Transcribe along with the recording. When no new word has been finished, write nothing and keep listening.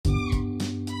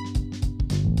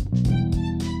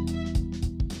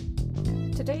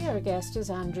Today our guest is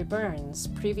Andrew Burns.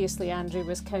 Previously Andrew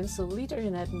was council leader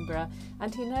in Edinburgh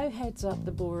and he now heads up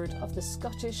the board of the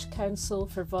Scottish Council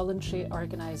for Voluntary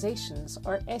Organisations,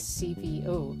 or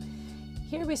SCVO.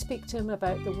 Here we speak to him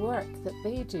about the work that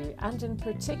they do and in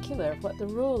particular what the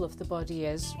role of the body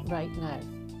is right now.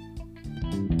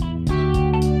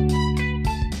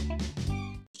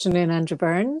 Good afternoon, Andrew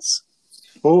Burns.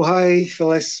 Oh, hi,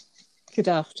 Phyllis. Good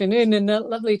afternoon, and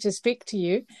lovely to speak to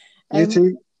you. You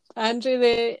too. Andrew,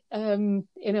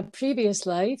 in a previous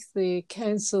life, the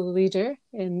council leader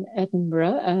in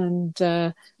Edinburgh, and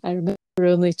I remember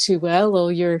only too well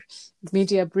all your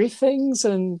media briefings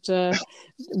and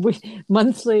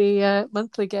monthly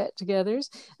get-togethers.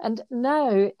 And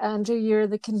now, Andrew, you're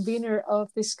the convener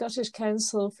of the Scottish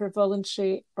Council for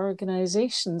Voluntary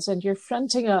Organisations, and you're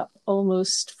fronting up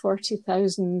almost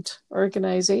 40,000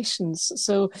 organisations.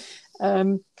 So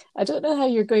I don't know how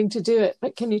you're going to do it,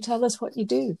 but can you tell us what you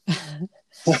do?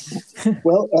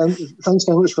 Well, thanks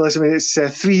very much for listening. It's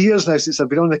 3 years now since I've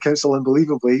been on the council,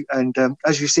 unbelievably. And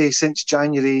as you say, since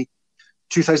January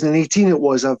 2018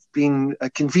 I've been a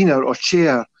convener or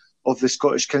chair of the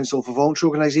Scottish Council for Voluntary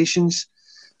Organisations.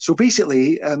 So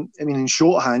basically, in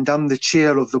shorthand, I'm the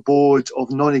chair of the board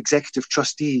of non-executive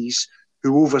trustees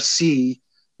who oversee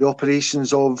the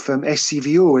operations of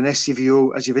SCVO. And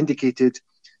SCVO, as you've indicated,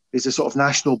 is a sort of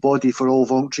national body for all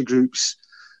voluntary groups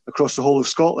across the whole of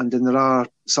Scotland. And there are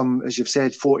some, as you've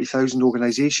said, 40,000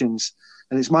 organisations.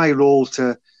 And it's my role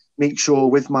to make sure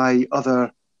with my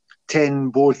other 10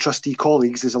 board trustee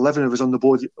colleagues, there's 11 of us on the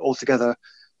board altogether,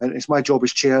 and it's my job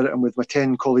as chair and with my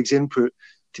 10 colleagues' input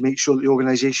to make sure that the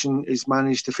organisation is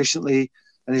managed efficiently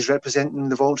and is representing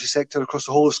the voluntary sector across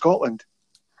the whole of Scotland.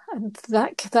 And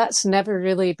that's never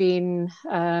really been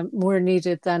more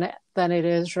needed than it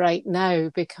is right now,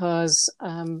 because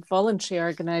voluntary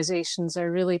organisations are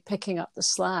really picking up the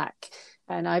slack.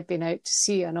 And I've been out to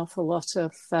see an awful lot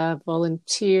of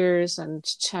volunteers and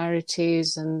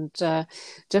charities and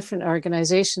different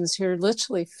organisations who are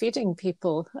literally feeding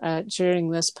people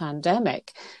during this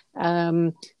pandemic.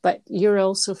 But you're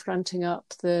also fronting up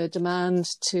the demand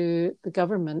to the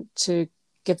government to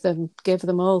give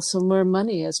them all some more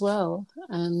money as well.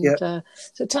 And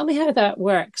so tell me how that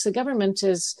works. The government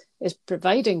is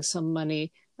providing some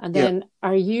money, and then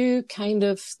are you kind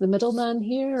of the middleman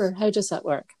here, or how does that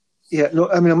work? Yeah,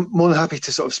 no, I'm more than happy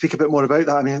to sort of speak a bit more about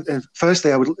that.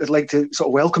 Firstly, I'd like to sort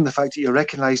of welcome the fact that you're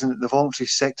recognising that the voluntary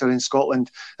sector in Scotland,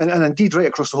 and indeed right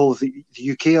across the whole of the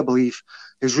UK, I believe,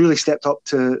 has really stepped up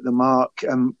to the mark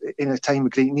in a time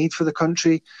of great need for the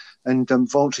country. And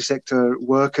voluntary sector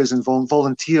workers and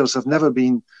volunteers have never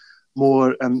been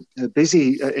more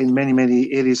busy in many,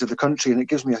 many areas of the country. And it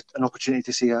gives me an opportunity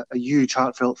to say a huge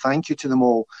heartfelt thank you to them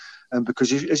all.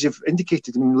 Because as you've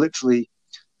indicated, literally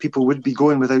people would be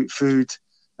going without food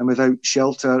and without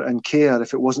shelter and care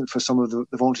if it wasn't for some of the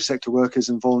voluntary sector workers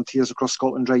and volunteers across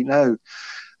Scotland right now.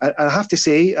 And I have to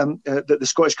say that the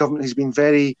Scottish Government has been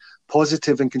very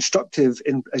positive and constructive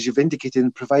in, as you've indicated,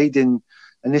 in providing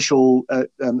initial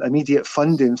immediate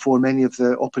funding for many of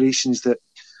the operations that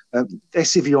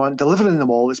SCVO aren't delivering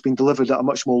them all. It's been delivered at a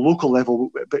much more local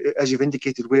level, but as you've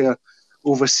indicated, we're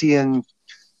overseeing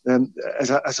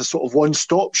as a sort of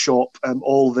one-stop shop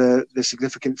all the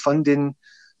significant funding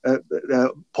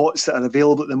pots that are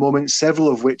available at the moment, several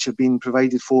of which have been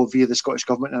provided for via the Scottish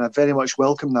Government, and I very much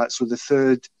welcome that. So the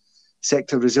Third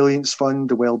Sector Resilience Fund,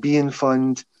 the Wellbeing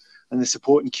Fund and the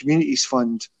Support and Communities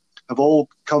Fund have all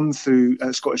come through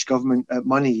Scottish Government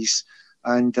monies,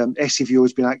 and SCVO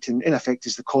has been acting in effect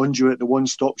as the conduit, the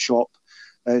one-stop shop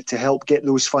to help get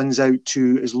those funds out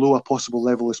to as low a possible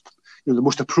level as the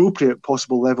most appropriate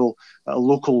possible level at a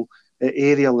local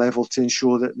area level to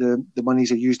ensure that the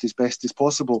monies are used as best as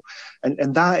possible.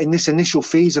 And that in this initial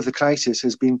phase of the crisis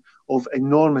has been of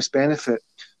enormous benefit.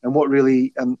 And what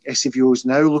really SCVO is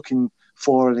now looking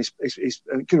for and is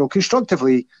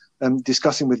constructively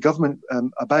discussing with government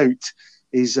about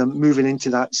is moving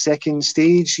into that second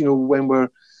stage, when we're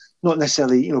not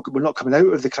necessarily, we're not coming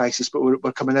out of the crisis, but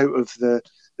we're coming out of the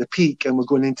peak and we're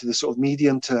going into the sort of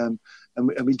medium term.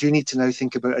 And we do need to now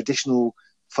think about additional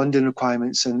funding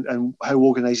requirements and how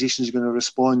organisations are going to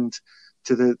respond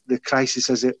to the crisis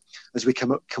as we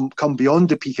come beyond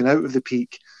the peak and out of the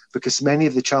peak, because many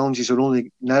of the challenges are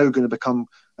only now going to become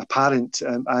apparent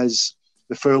as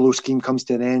the furlough scheme comes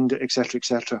to an end, et cetera, et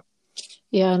cetera.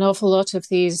 Yeah, an awful lot of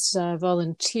these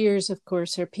volunteers, of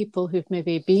course, are people who've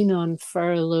maybe been on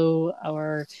furlough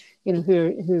or,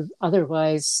 who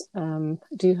otherwise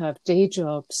do have day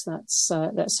jobs. That's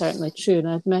certainly true, and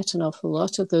I've met an awful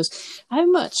lot of those. How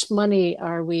much money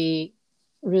are we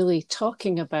really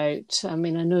talking about? I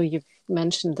know you've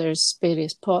mentioned there's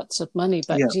various pots of money,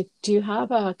 but Yeah. do you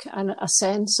have a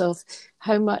sense of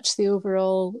how much the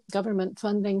overall government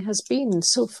funding has been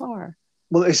so far?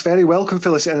 Well, it's very welcome,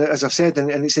 Phyllis, and as I've said,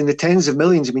 and it's in the tens of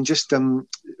millions. I mean, just to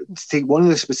take one of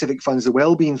the specific funds, the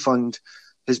Wellbeing Fund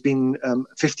has been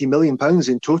 £50 million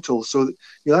in total. So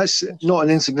that's not an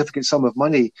insignificant sum of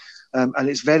money, and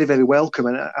it's very, very welcome,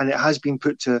 and it has been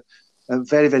put to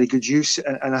very, very good use.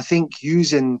 And I think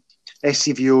using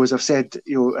SCVO, as I've said,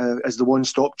 as the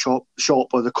one-stop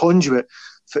shop or the conduit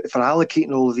for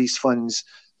allocating all of these funds.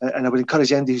 And I would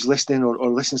encourage anybody who's listening or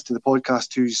listens to the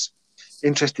podcast who's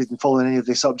interested in following any of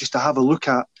this up, just to have a look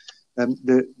at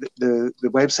the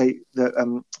website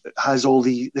that has all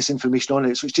this information on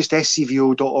it. So it's just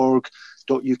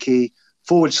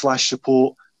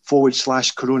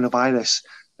scvo.org.uk/support/coronavirus.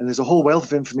 And there's a whole wealth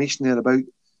of information there about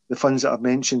the funds that I've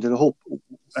mentioned, and a whole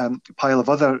pile of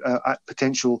other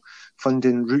potential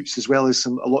funding routes, as well as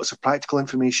lots of practical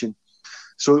information.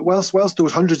 So whilst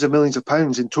those hundreds of millions of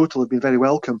pounds in total have been very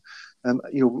welcome,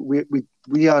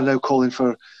 we are now calling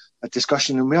for a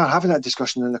discussion, and we are having that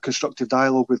discussion in a constructive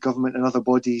dialogue with government and other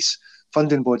bodies,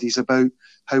 funding bodies, about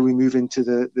how we move into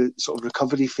the sort of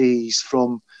recovery phase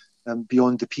from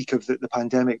beyond the peak of the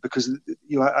pandemic. Because,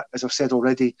 as I've said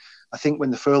already, I think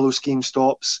when the furlough scheme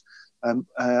stops, there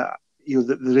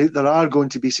are going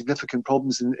to be significant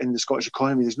problems in the Scottish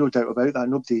economy. There's no doubt about that.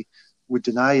 Nobody would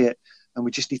deny it. And we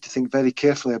just need to think very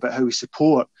carefully about how we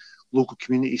support local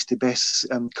communities to best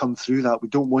come through that. We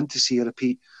don't want to see a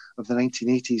repeat of the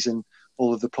 1980s and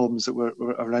all of the problems that were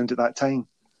around at that time.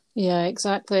 Yeah,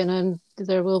 exactly. And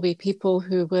there will be people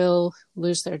who will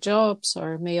lose their jobs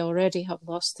or may already have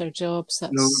lost their jobs.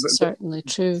 That's certainly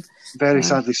true. Very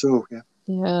sadly so, yeah.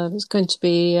 Yeah, it's going to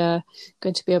be a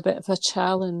bit of a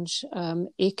challenge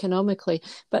economically.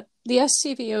 But the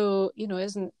SCVO,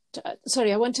 isn't.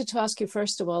 Sorry, I wanted to ask you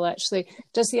first of all, actually,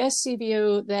 does the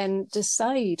SCVO then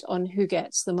decide on who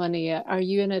gets the money? Are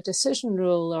you in a decision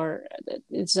role, or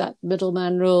is that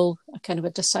middleman role a kind of a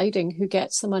deciding who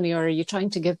gets the money, or are you trying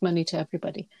to give money to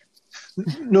everybody?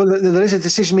 No, there is a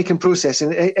decision-making process,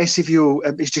 and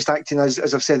SCVO is just acting as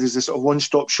I've said, as a sort of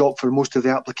one-stop shop for most of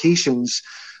the applications,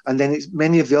 and then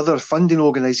many of the other funding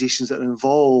organisations that are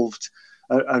involved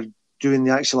are doing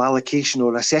the actual allocation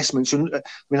or assessment. So,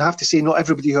 I have to say, not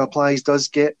everybody who applies does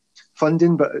get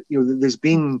funding, but there's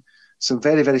been some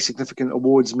very, very significant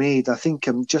awards made. I think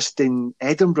just in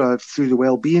Edinburgh through the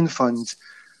Wellbeing Fund,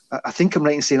 I think I'm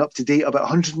right in saying up to date about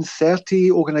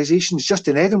 130 organisations just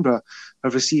in Edinburgh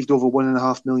have received over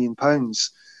 £1.5 million.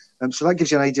 So that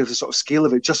gives you an idea of the sort of scale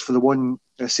of it just for the one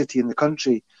city in the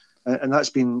country. And that's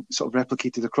been sort of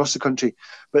replicated across the country.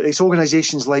 But it's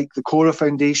organisations like the Cora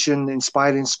Foundation,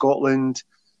 Inspiring Scotland,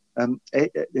 the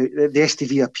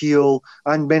STV Appeal,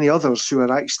 and many others who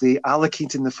are actually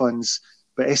allocating the funds.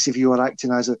 But SCVO are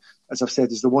acting as I've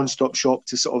said, as the one-stop shop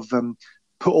to sort of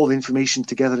put all the information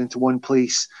together into one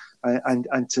place,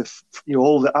 and to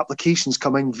all the applications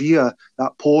come in via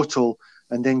that portal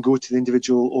and then go to the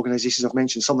individual organisations I've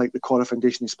mentioned, some like the Cora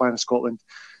Foundation, Inspiring Scotland,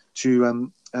 to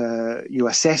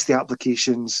assess the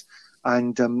applications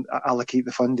and allocate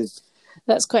the funding.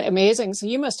 That's quite amazing. So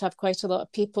you must have quite a lot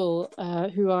of people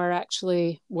who are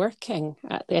actually working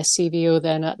at the SCVO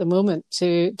then at the moment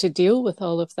to deal with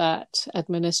all of that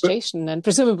administration, and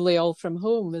presumably all from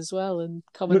home as well, and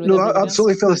common with everyone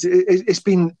absolutely, else. Phyllis. It's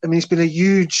been a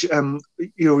huge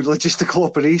logistical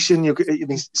operation.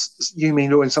 You may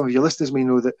know, and some of your listeners may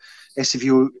know, that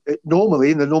SCVO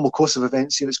normally, in the normal course of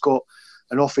events, it's got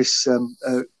an office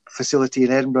facility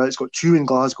in Edinburgh, it's got two in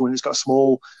Glasgow, and it's got a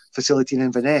small facility in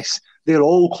Inverness. They're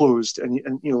all closed, and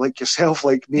like yourself,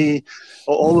 like me,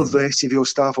 all of the SCVO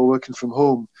staff are working from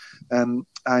home, and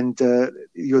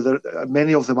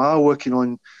many of them are working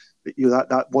on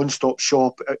that one-stop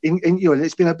shop. And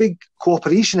it's been a big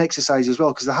cooperation exercise as well,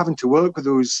 because they're having to work with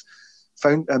those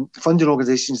funding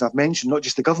organisations I've mentioned, not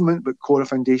just the government, but Cora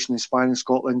Foundation, Inspiring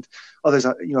Scotland, others.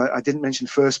 I didn't mention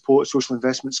First Port, Social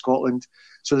Investment Scotland.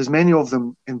 So there's many of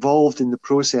them involved in the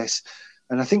process,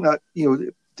 and I think that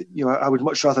I would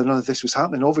much rather none of this was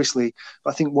happening, obviously.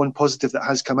 But I think one positive that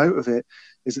has come out of it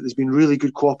is that there's been really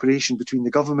good cooperation between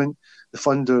the government, the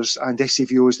funders, and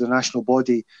SCVO as the national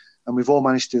body, and we've all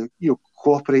managed to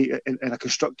cooperate in a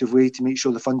constructive way to make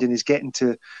sure the funding is getting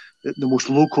to the most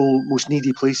local, most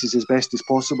needy places as best as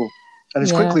possible, and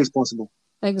as quickly as possible.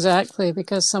 Exactly,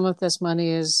 because some of this money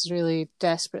is really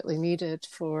desperately needed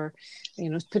for,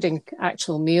 putting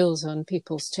actual meals on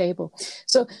people's table.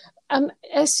 So,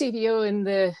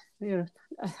 SCVO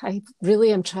I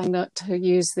really am trying not to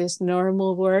use this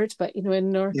normal word, but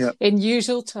in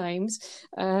usual times,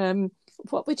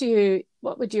 what would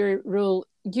your role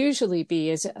usually be?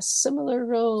 Is it a similar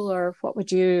role, or what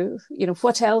would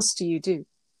what else do you do?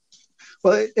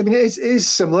 Well, I mean, it is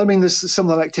similar. I mean, there's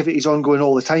similar activities ongoing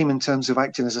all the time in terms of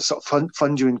acting as a sort of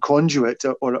funding conduit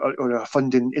or a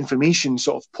funding information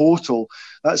sort of portal.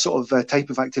 That sort of type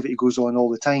of activity goes on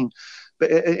all the time. But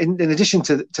in addition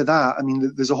to that, I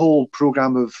mean, there's a whole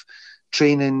programme of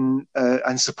training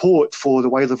and support for the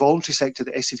wider voluntary sector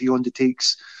that SCVO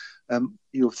undertakes,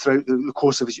 throughout the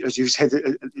course of, as you said,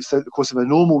 throughout the course of a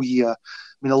normal year. I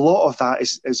mean, a lot of that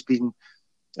has been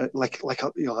much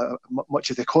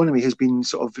of the economy has been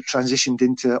sort of transitioned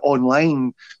into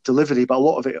online delivery, but a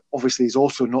lot of it obviously is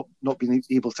also not being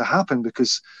able to happen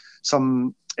because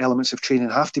some elements of training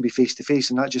have to be face to face,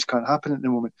 and that just can't happen at the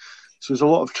moment. So there's a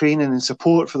lot of training and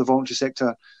support for the voluntary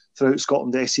sector throughout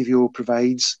Scotland that SCVO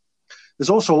provides. There's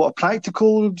also a lot of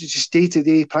practical, just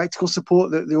day-to-day practical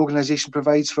support that the organisation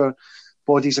provides for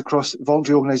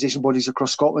voluntary organisation bodies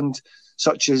across Scotland,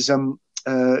 such as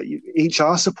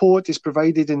HR support is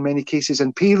provided in many cases,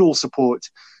 and payroll support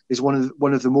is one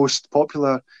of the most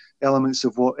popular elements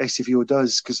of what SCVO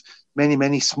does, because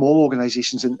many small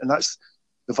organisations, and that's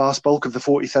the vast bulk of the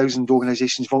 40,000 voluntary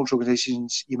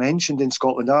organisations you mentioned in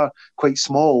Scotland, are quite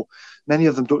small. Many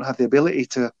of them don't have the ability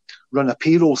to run a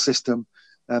payroll system,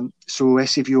 so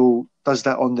SCVO does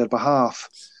that on their behalf.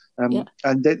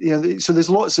 So there's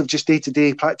lots of just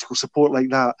day-to-day practical support like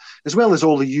that, as well as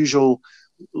all the usual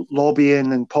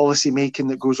lobbying and policy making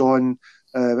that goes on,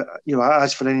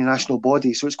 as for any national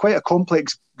body. So it's quite a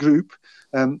complex group,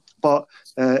 but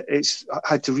it's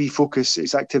had to refocus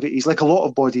its activities, like a lot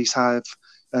of bodies have,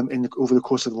 over the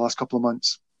course of the last couple of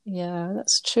months. Yeah,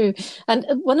 that's true. And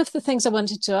one of the things I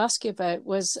wanted to ask you about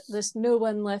was this No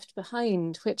One Left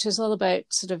Behind, which is all about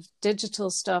sort of digital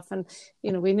stuff. And,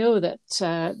 we know that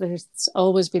there's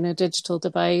always been a digital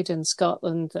divide in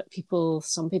Scotland, that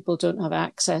some people don't have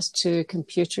access to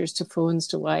computers, to phones,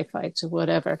 to Wi-Fi, to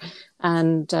whatever.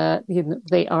 And,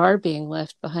 they are being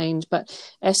left behind. But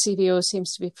SCVO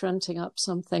seems to be fronting up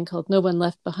something called No One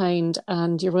Left Behind,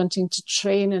 and you're wanting to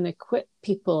train and equip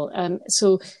people.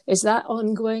 So is that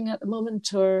ongoing at the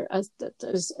moment, or is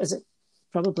it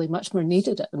probably much more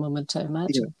needed at the moment, I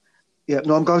imagine? Yeah,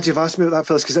 no, I'm glad you've asked me about that,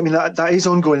 Phyllis, because I mean that is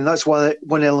ongoing, and that's why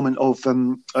one element of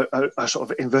a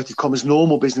sort of inverted commas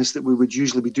normal business that we would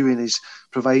usually be doing is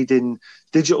providing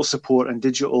digital support and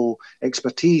digital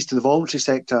expertise to the voluntary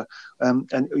sector.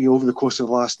 And over the course of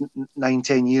the last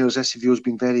 9-10 years, SCVO has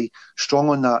been very strong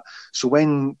on that. So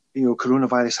when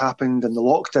coronavirus happened and the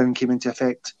lockdown came into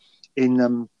effect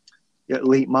in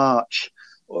late March,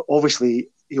 obviously,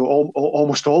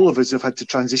 almost all of us have had to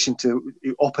transition to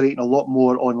operating a lot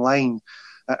more online.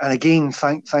 And again,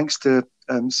 thanks to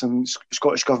some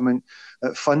Scottish Government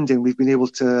funding, we've been able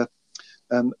to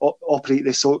operate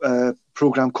this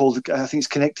programme called, I think it's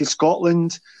Connected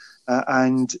Scotland,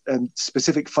 and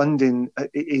specific funding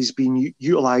is being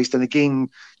utilised and again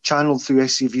channelled through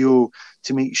SCVO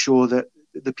to make sure that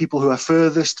the people who are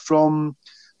furthest from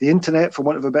the internet, for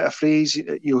want of a better phrase,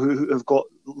 who have got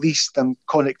least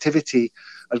connectivity,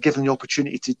 are given the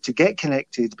opportunity to get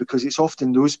connected, because it's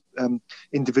often those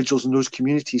individuals in those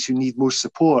communities who need most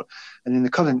support. And in the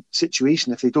current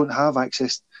situation, if they don't have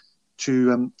access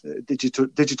to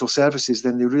digital services,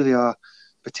 then they really are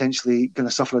potentially going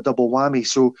to suffer a double whammy.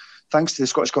 So thanks to the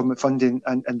Scottish Government funding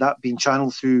and that being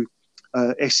channelled through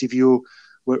SCVO,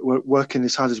 we're working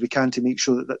as hard as we can to make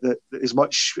sure that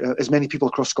as many people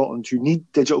across Scotland who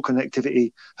need digital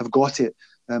connectivity have got it.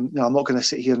 Now, I'm not going to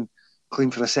sit here and claim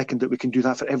for a second that we can do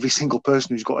that for every single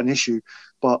person who's got an issue,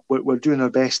 but we're doing our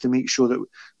best to make sure that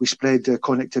we spread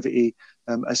connectivity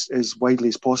as widely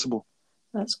as possible.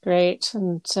 That's great.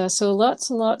 And so lots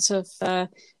and lots of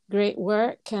great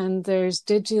work, and there's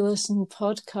DigiListen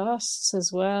podcasts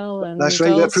as well. And that's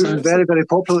right, they're proving very, very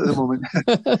popular at the moment.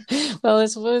 Well, I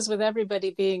suppose with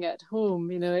everybody being at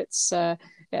home, it's a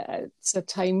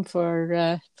time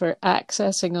for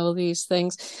accessing all these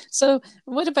things. So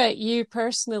what about you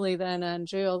personally then,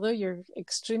 Andrew? Although you're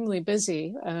extremely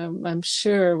busy, I'm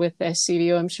sure with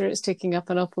SCVO, I'm sure it's taking up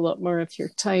an awful lot more of your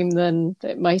time than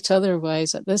it might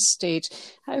otherwise at this stage.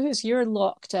 How has your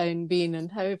lockdown been, and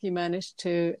how have you managed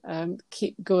to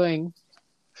keep going?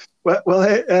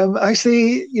 Well,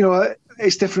 actually,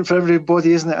 it's different for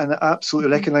everybody, isn't it? And I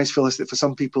absolutely recognise, Phyllis, that for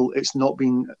some people it's not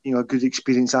been, a good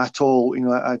experience at all.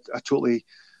 I totally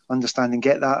understand and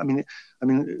get that. I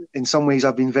mean, in some ways,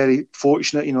 I've been very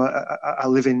fortunate. I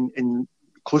live in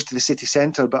close to the city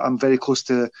centre, but I'm very close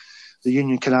to the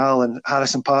Union Canal and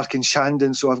Harrison Park in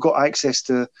Shandon, so I've got access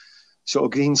to sort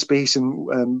of green space and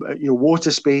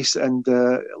water space and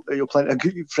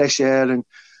plenty of fresh air and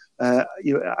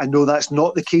I know that's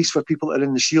not the case for people that are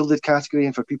in the shielded category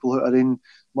and for people who are in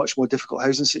much more difficult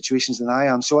housing situations than I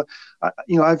am. So,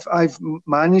 I've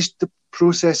managed the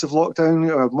process of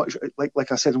lockdown. Much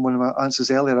like I said in one of my answers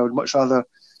earlier, I would much rather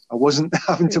I wasn't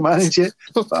having to manage it,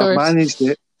 but I've managed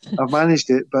it.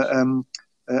 But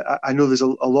I know there's a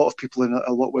lot of people in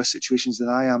a lot worse situations than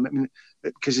I am. I mean,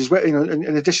 because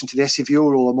in addition to the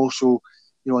SCVO role, I'm also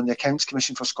on the Accounts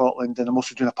Commission for Scotland, and I'm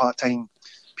also doing a part-time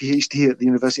PhD at the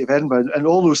University of Edinburgh, and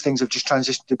all those things have just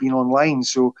transitioned to being online.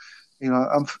 So,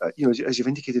 I'm as you've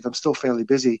indicated, I'm still fairly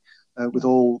busy with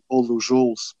all those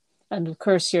roles. And of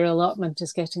course, your allotment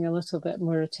is getting a little bit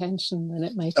more attention than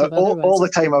it might have otherwise. All the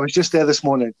time. I was just there this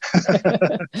morning.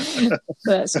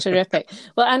 That's terrific.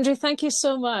 Well, Andrew, thank you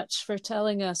so much for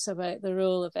telling us about the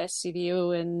role of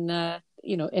SCVO in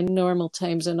normal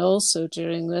times and also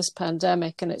during this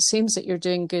pandemic. And it seems that you're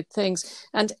doing good things.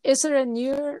 And is there a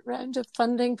new round of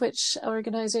funding which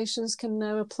organisations can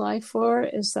now apply for?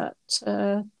 Is that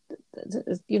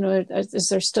is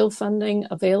there still funding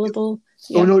available?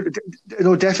 Yeah. Oh,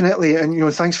 no, definitely.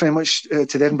 And, thanks very much to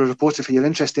the Edinburgh Reporter for your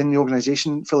interest in the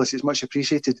organisation, Phyllis. It's much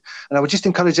appreciated. And I would just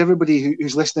encourage everybody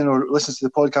who's listening or listens to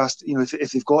the podcast,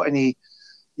 if they've got any,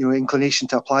 inclination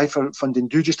to apply for funding,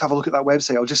 do just have a look at that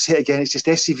website. I'll just say it again. It's just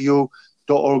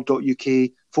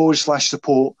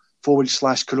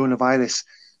scvo.org.uk/support/coronavirus.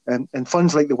 And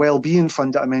funds like the Wellbeing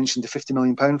Fund that I mentioned, the £50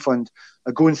 million fund,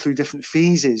 are going through different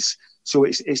phases. So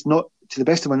it's not, to the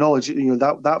best of my knowledge,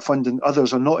 that fund and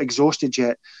others are not exhausted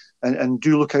yet, and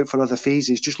do look out for other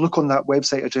phases. Just look on that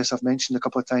website address I've mentioned a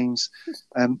couple of times,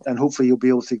 and hopefully you'll be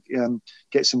able to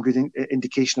get some good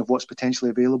indication of what's potentially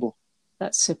available.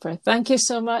 That's super. Thank you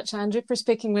so much, Andrew, for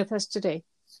speaking with us today.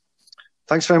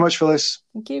 Thanks very much, Phyllis.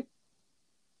 Thank you.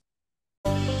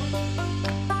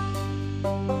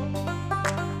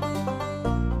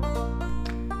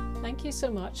 Thank you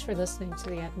so much for listening to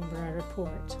the Edinburgh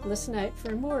Report. Listen out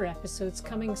for more episodes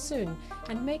coming soon,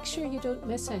 and make sure you don't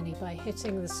miss any by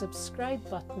hitting the subscribe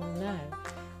button now.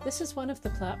 This is one of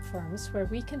the platforms where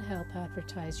we can help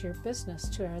advertise your business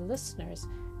to our listeners.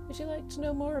 Would you like to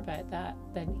know more about that?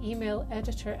 Then email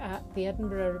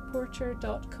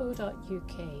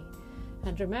editor@theedinburghreporter.co.uk.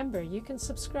 And remember, you can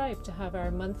subscribe to have our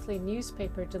monthly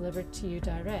newspaper delivered to you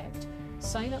direct.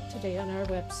 Sign up today on our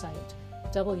website,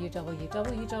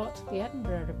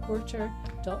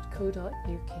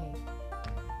 www.theedinburghreporter.co.uk.